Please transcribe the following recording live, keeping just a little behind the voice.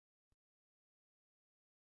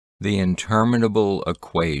The Interminable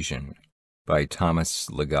Equation by Thomas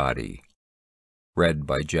Ligotti. Read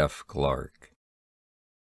by Jeff Clark.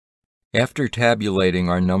 After tabulating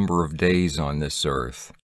our number of days on this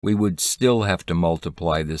earth, we would still have to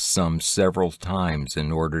multiply this sum several times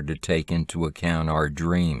in order to take into account our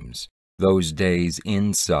dreams, those days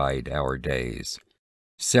inside our days.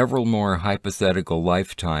 Several more hypothetical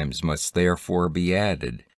lifetimes must therefore be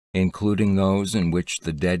added, including those in which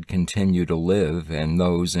the dead continue to live and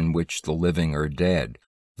those in which the living are dead,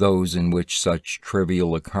 those in which such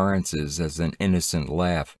trivial occurrences as an innocent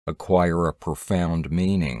laugh acquire a profound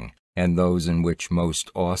meaning, and those in which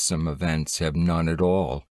most awesome events have none at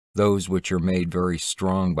all, those which are made very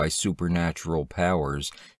strong by supernatural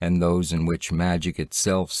powers, and those in which magic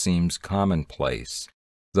itself seems commonplace,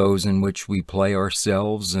 those in which we play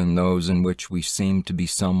ourselves and those in which we seem to be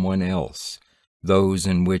someone else, those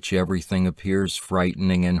in which everything appears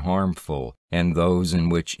frightening and harmful, and those in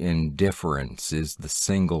which indifference is the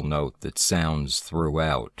single note that sounds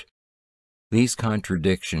throughout. These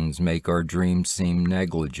contradictions make our dreams seem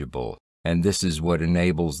negligible, and this is what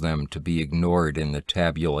enables them to be ignored in the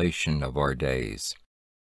tabulation of our days.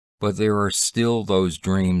 But there are still those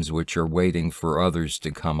dreams which are waiting for others to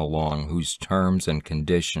come along whose terms and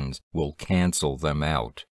conditions will cancel them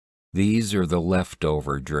out. These are the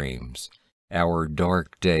leftover dreams, our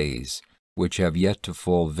dark days, which have yet to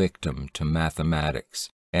fall victim to mathematics,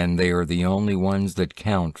 and they are the only ones that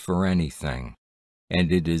count for anything.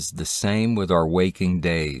 And it is the same with our waking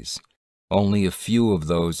days. Only a few of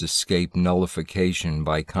those escape nullification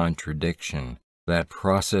by contradiction, that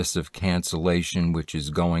process of cancellation which is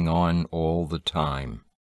going on all the time.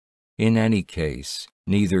 In any case,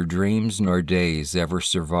 neither dreams nor days ever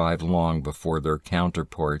survive long before their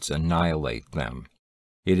counterparts annihilate them.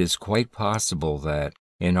 It is quite possible that,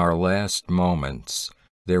 in our last moments,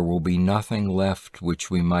 there will be nothing left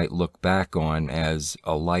which we might look back on as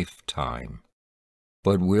a lifetime.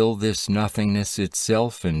 But will this nothingness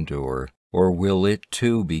itself endure, or will it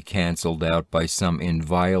too be cancelled out by some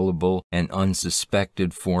inviolable and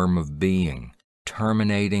unsuspected form of being,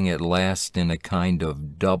 terminating at last in a kind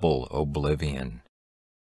of double oblivion?